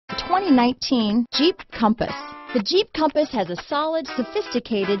2019 Jeep Compass. The Jeep Compass has a solid,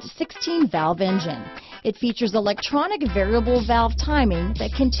 sophisticated 16-valve engine. It features electronic variable valve timing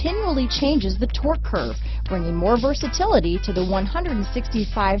that continually changes the torque curve, bringing more versatility to the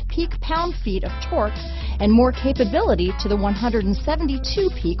 165 peak pound-feet of torque and more capability to the 172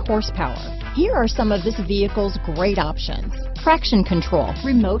 peak horsepower. Here are some of this vehicle's great options: traction control,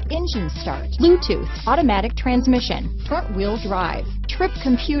 remote engine start, Bluetooth, automatic transmission, front-wheel drive, trip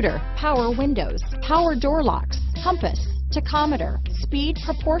computer, power windows, power door locks, compass, tachometer, speed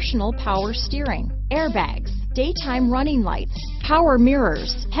proportional power steering, airbags, daytime running lights, power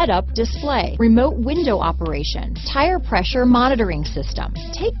mirrors, head-up display, remote window operation, tire pressure monitoring system.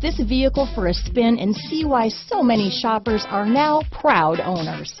 Take this vehicle for a spin and see why so many shoppers are now proud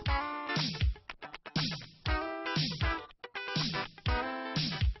owners.